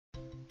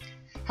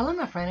Hello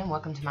my friend and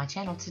welcome to my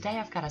channel. Today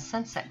I've got a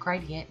sunset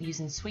gradient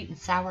using sweet and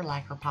sour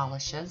lacquer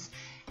polishes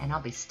and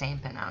I'll be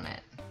stamping on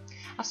it.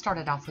 I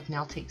started off with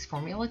Nailtique's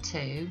Formula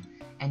 2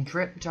 and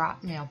Drip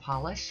Drop nail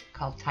polish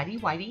called Tidy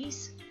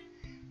Whities,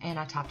 and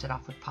I topped it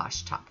off with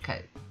Posh Top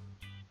Coat.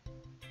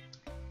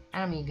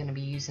 And I'm going to be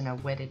using a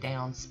wetted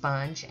down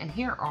sponge, and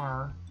here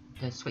are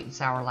the sweet and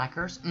sour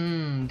lacquers.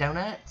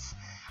 Donuts.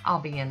 I'll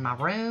be in my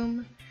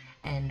room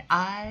and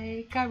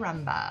ay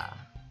caramba.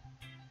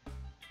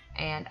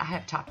 And I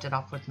have topped it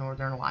off with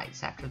Northern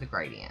Lights after the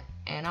gradient.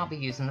 And I'll be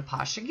using the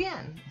Posh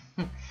again.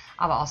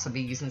 I'll also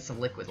be using some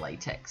liquid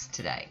latex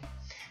today.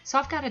 So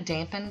I've got a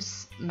dampened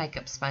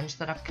makeup sponge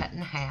that I've cut in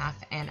half,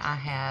 and I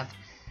have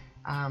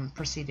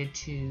proceeded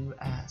to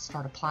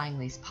start applying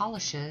these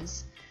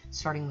polishes,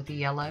 starting with the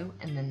yellow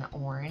and then the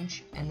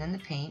orange and then the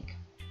pink.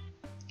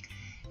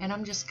 And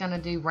I'm just going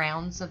to do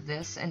rounds of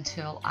this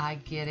until I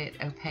get it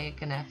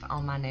opaque enough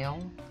on my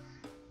nail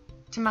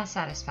to my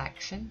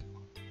satisfaction.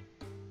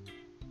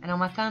 And on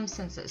my thumb,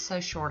 since it's so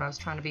short, I was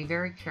trying to be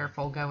very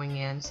careful going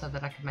in so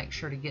that I could make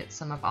sure to get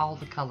some of all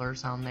the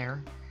colors on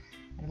there.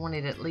 I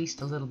wanted at least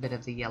a little bit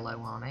of the yellow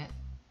on it.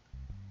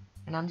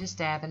 And I'm just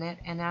dabbing it,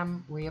 and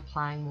I'm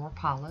reapplying more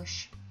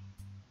polish.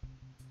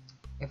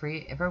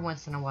 Every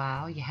once in a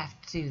while, you have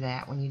to do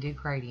that when you do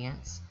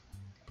gradients.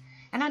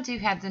 And I do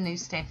have the new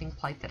stamping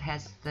plate that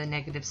has the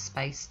negative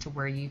space to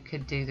where you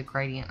could do the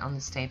gradient on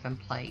the stamping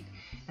plate.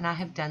 And I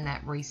have done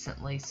that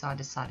recently, so I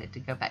decided to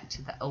go back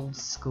to the old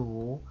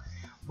school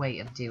way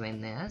of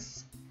doing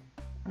this.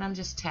 And I'm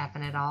just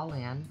tapping it all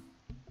in.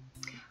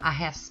 I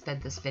have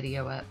sped this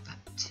video up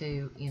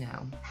to,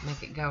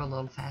 make it go a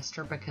little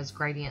faster because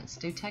gradients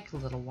do take a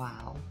little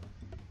while.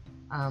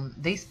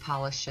 These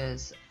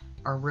polishes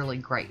are really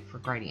great for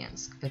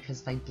gradients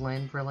because they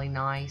blend really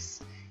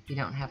nice. You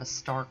don't have a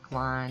stark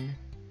line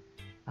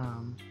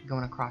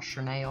going across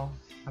your nail.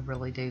 I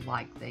really do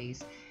like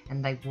these,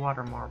 and they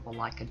water marble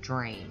like a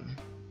dream.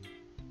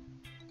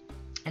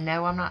 And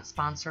no, I'm not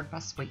sponsored by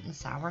Sweet and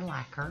Sour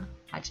Lacquer.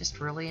 I just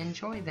really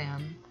enjoy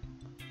them.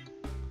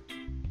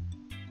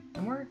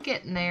 And we're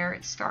getting there.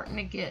 It's starting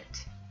to get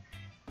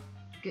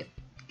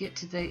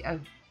to the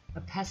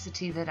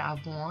opacity that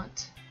I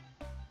want.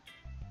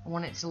 I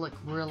want it to look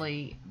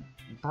really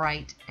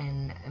bright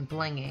and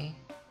blingy.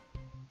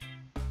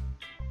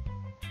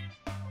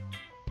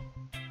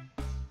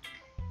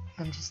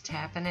 I'm just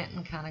tapping it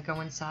and kind of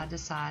going side to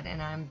side, and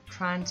I'm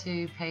trying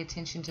to pay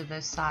attention to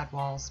those side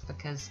walls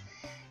because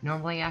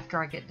normally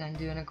after I get done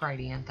doing a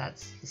gradient,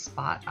 that's the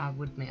spot I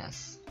would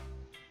miss.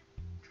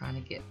 Trying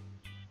to get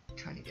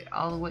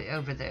all the way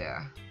over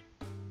there.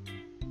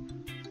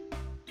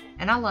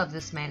 And I love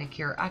this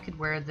manicure. I could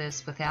wear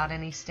this without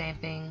any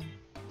stamping.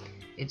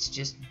 It's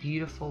just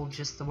beautiful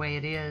just the way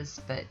it is,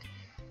 but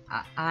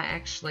I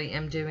actually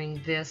am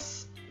doing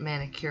this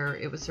manicure.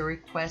 It was a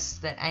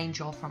request that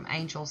Angel from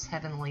Angel's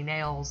Heavenly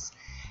Nails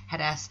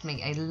had asked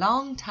me a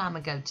long time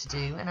ago to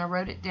do, and I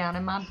wrote it down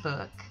in my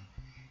book,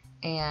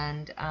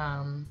 and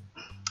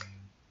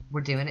we're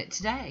doing it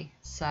today.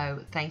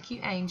 So thank you,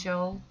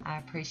 Angel. I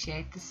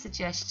appreciate the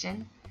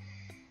suggestion.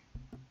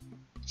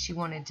 She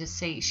wanted to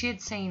see, she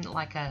had seen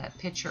like a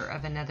picture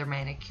of another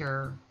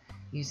manicure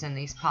using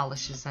these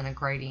polishes and a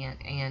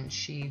gradient, and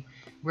she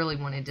really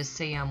wanted to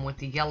see them with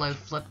the yellow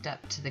flipped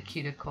up to the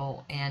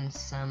cuticle and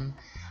some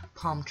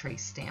palm tree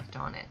stamped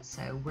on it.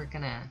 So we're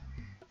gonna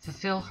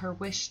fulfill her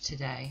wish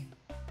today.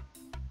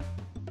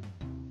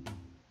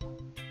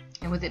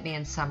 And with it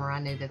being summer, I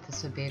knew that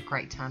this would be a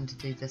great time to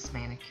do this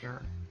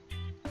manicure.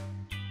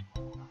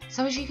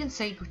 So as you can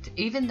see,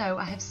 even though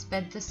I have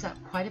sped this up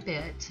quite a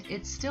bit,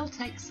 it still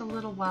takes a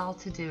little while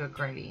to do a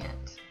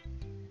gradient.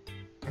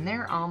 And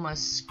they're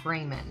almost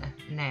screaming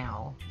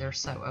now. They're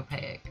so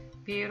opaque.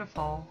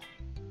 Beautiful.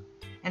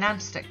 And I'm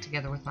stuck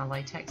together with my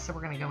latex, so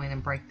we're going to go in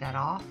and break that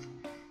off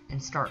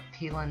and start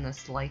peeling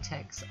this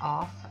latex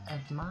off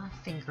of my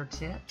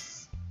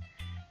fingertips.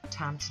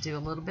 Time to do a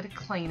little bit of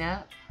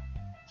cleanup.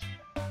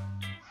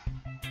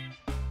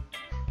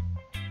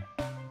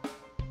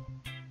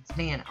 It's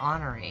being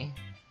ornery.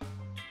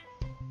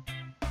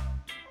 But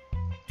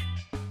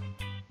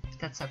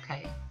that's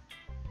okay.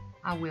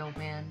 I will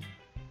win.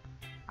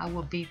 I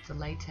will beat the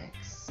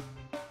latex.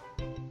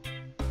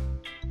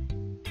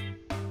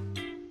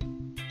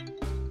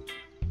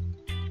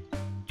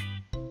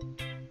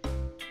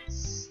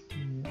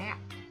 Snap.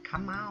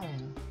 Come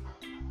on.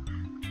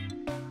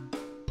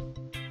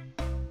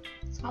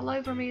 It's all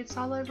over me. It's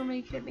all over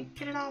me. Get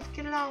it off.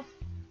 Get it off.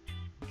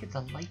 Get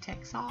the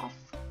latex off.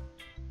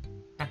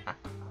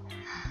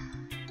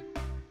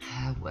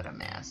 What a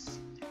mess.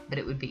 But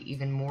it would be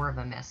even more of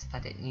a mess if I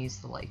didn't use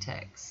the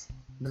latex.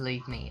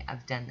 Believe me,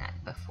 I've done that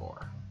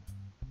before.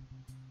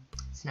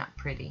 It's not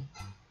pretty.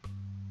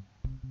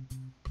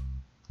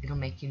 It'll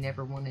make you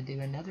never want to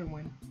do another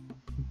one.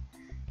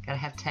 Gotta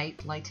have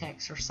tape,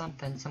 latex, or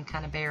something, some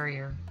kind of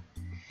barrier.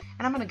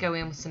 And I'm going to go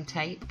in with some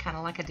tape, kind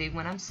of like I do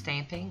when I'm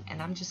stamping,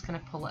 and I'm just going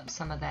to pull up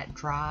some of that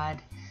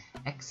dried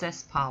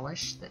excess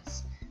polish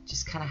that's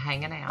just kind of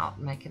hanging out,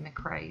 making me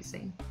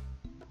crazy.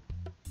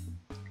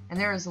 And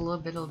there is a little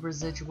bit of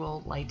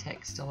residual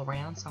latex still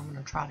around, so I'm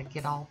going to try to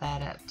get all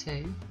that up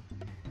too.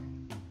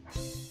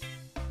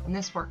 And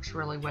this works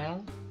really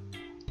well.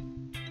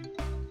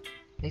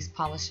 These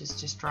polishes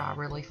just dry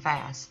really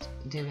fast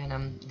doing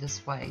them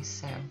this way,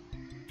 so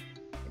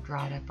it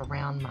dried up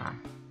around my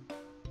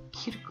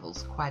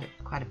cuticles quite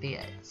a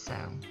bit. So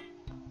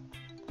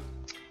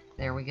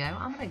there we go.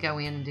 I'm going to go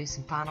in and do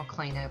some final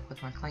cleanup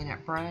with my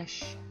cleanup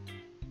brush.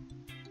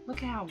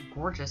 Look how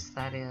gorgeous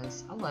that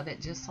is. I love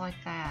it just like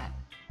that.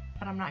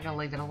 But I'm not going to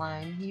leave it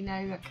alone. You know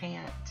I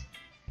can't.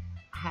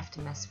 I have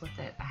to mess with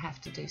it. I have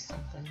to do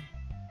something.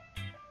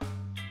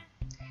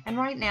 And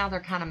right now they're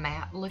kind of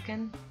matte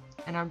looking,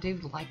 and I do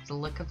like the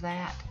look of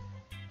that.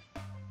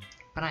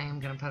 But I am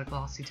going to put a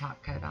glossy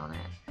top coat on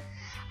it.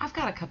 I've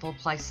got a couple of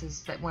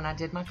places that when I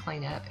did my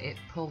cleanup, it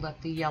pulled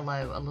up the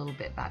yellow a little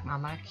bit back by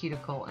my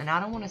cuticle, and I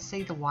don't want to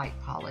see the white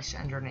polish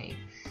underneath.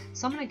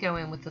 So I'm going to go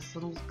in with this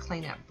little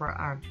cleanup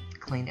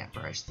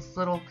brush, this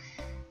little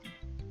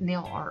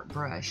nail art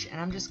brush,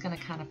 and I'm just going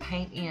to kind of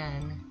paint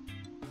in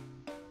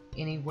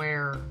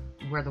anywhere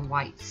where the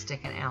white's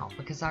sticking out,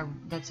 because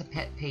that's a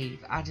pet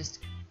peeve. I just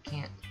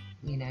can't,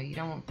 you know, you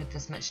don't want to put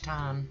this much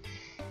time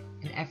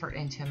and effort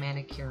into a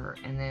manicure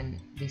and then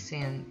be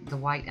seeing the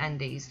white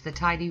undies, the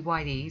tidy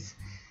whiteys,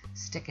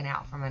 sticking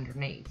out from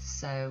underneath.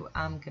 So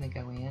I'm going to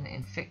go in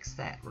and fix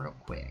that real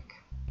quick.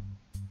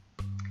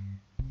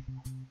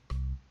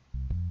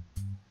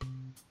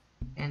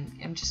 And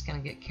I'm just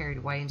going to get carried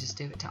away and just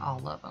do it to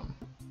all of them.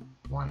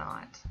 Why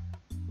not?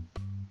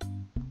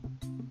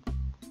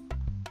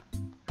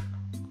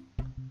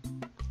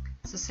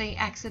 So see,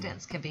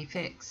 accidents can be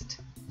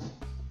fixed.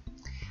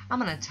 I'm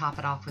going to top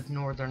it off with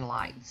Northern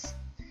Lights.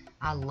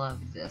 I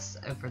love this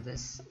over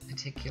this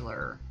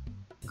particular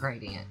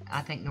gradient.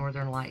 I think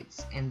Northern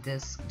Lights and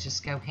this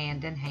just go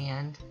hand in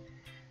hand.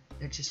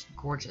 They're just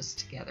gorgeous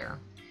together.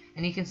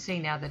 And you can see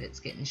now that it's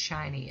getting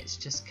shiny, it's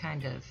just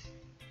kind of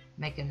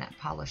making that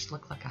polish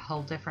look like a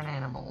whole different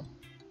animal.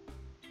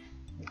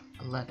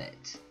 I love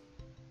it.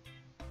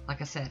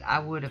 Like I said, I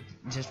would have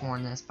just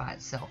worn this by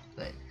itself,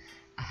 but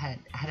I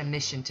had a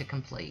mission to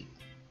complete.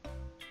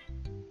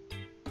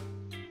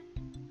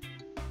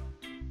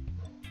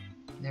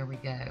 There we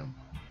go.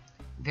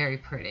 Very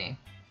pretty.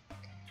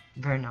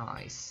 Very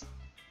nice.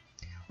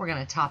 We're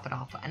going to top it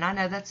off. And I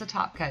know that's a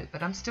top coat,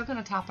 but I'm still going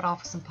to top it off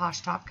with some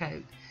Posh Top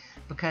Coat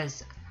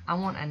because I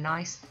want a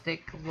nice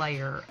thick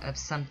layer of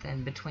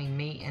something between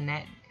me and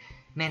that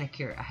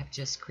manicure I have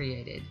just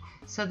created,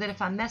 so that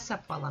if I mess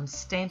up while I'm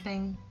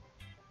stamping,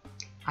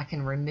 I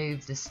can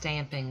remove the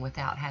stamping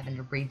without having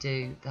to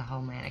redo the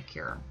whole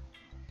manicure.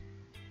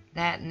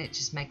 That, and it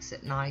just makes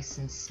it nice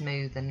and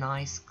smooth, a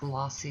nice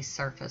glossy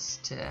surface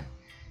to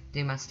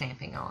do my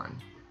stamping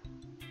on.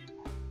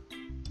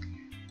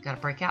 Got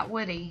to break out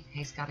Woody.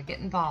 He's got to get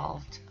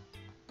involved.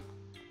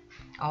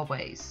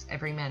 Always,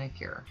 every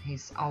manicure.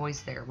 He's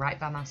always there, right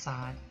by my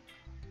side.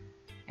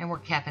 And we're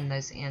capping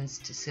those ends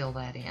to seal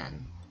that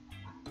in.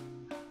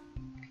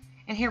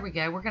 And here we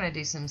go. We're going to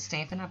do some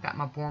stamping. I've got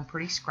my Born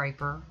Pretty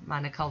scraper, my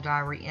Nicole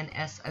Diary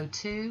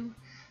NS02,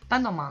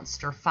 Bundle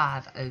Monster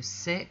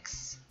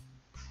 506,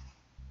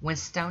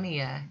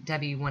 Winstonia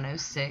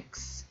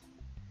W106,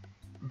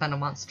 Bundle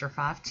Monster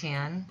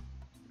 510,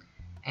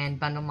 and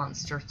Bundle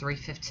Monster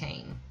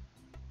 315.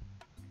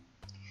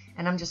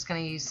 And I'm just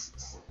going to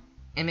use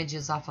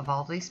images off of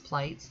all these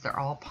plates. They're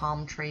all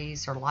palm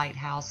trees or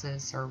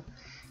lighthouses, or,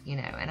 you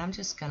know, and I'm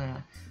just going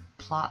to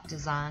plop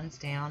designs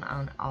down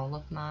on all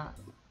of my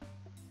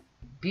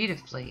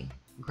beautifully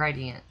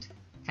gradient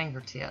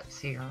fingertips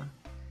here.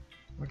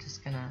 We're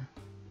just going to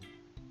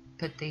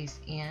put these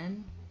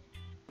in.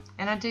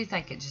 And I do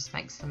think it just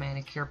makes the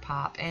manicure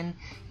pop. And,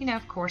 you know,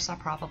 of course, I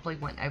probably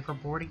went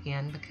overboard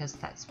again because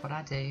that's what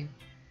I do.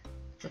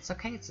 That's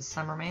okay. It's a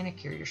summer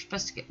manicure. You're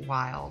supposed to get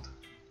wild.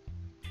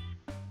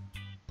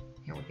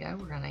 Here we go.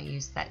 We're going to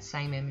use that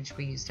same image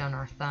we used on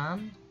our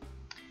thumb.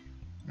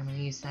 I'm going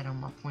to use that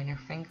on my pointer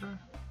finger.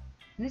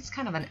 And it's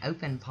kind of an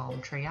open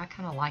palm tree. I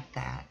kind of like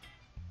that.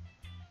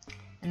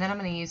 And then I'm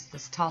going to use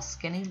this tall,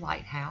 skinny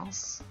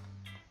lighthouse.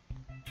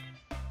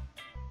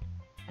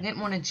 I didn't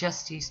want to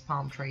just use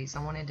palm trees.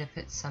 I wanted to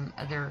put some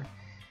other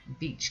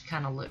beach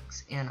kind of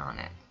looks in on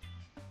it.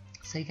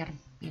 So you got a,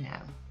 you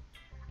know,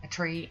 a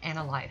tree and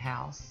a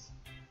lighthouse.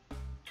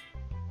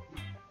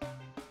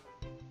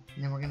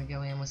 And then we're going to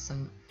go in with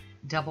some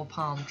double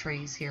palm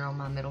trees here on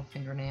my middle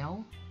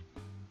fingernail.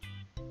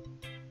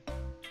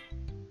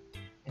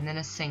 And then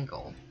a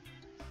single.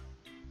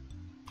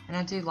 And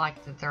I do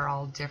like that they're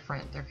all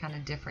different. They're kind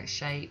of different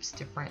shapes,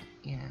 different,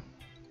 you know.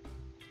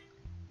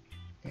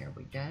 There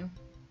we go.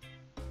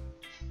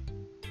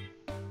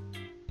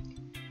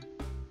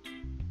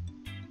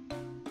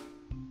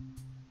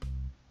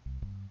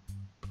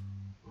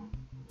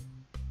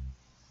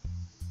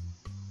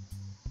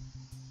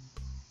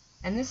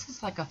 And this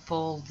is like a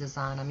full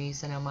design I'm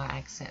using on my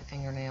accent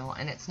fingernail,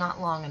 and it's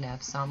not long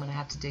enough, so I'm going to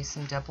have to do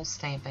some double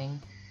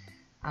stamping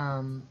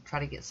try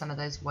to get some of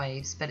those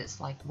waves, but it's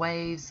like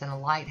waves and a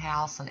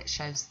lighthouse, and it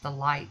shows the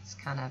lights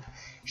kind of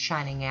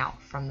shining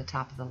out from the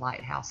top of the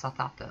lighthouse. I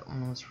thought that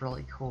one was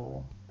really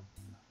cool.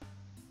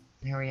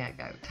 Here we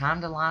go.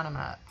 Time to line them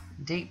up.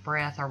 Deep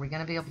breath. Are we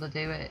going to be able to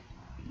do it?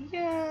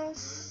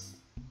 Yes.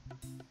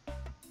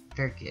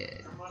 Very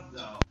good.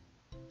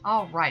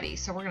 Alrighty,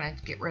 so we're going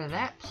to get rid of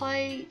that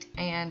plate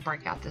and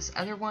break out this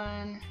other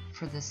one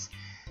for this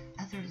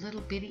other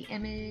little bitty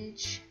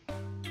image.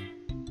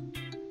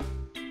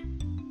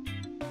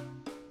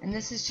 And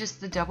this is just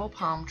the double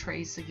palm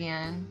trees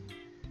again.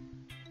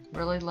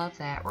 Really love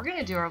that. We're going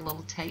to do our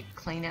little tape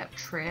cleanup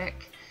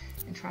trick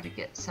and try to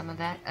get some of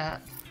that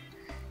up.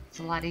 It's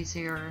a lot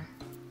easier,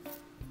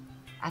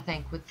 I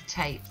think, with the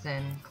tape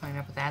than clean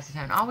up with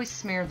acetone. I always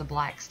smear the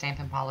black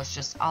stamping polish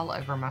just all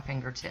over my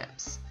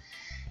fingertips.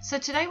 So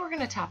today we're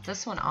going to top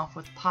this one off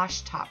with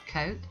Posh Top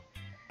Coat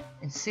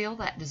and seal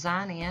that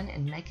design in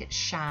and make it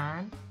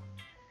shine.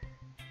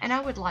 And I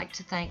would like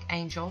to thank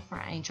Angel for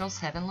Angel's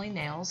Heavenly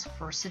Nails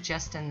for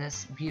suggesting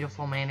this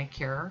beautiful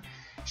manicure.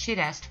 She'd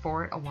asked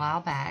for it a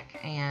while back,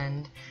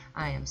 and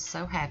I am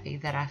so happy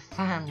that I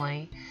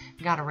finally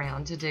got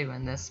around to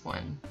doing this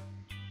one.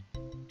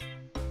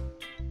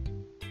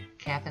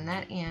 Capping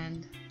that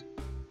end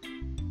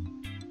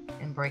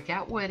and break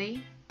out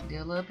Woody,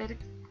 do a little bit of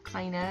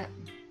cleanup,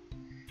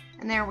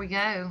 and there we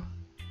go.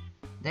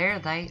 There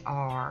they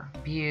are.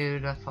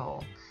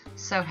 Beautiful.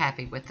 So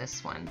happy with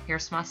this one.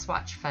 Here's my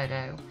swatch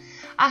photo.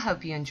 I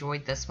hope you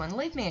enjoyed this one.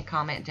 Leave me a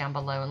comment down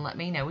below and let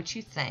me know what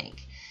you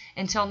think.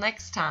 Until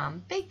next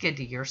time, be good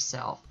to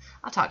yourself.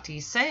 I'll talk to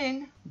you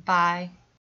soon. Bye.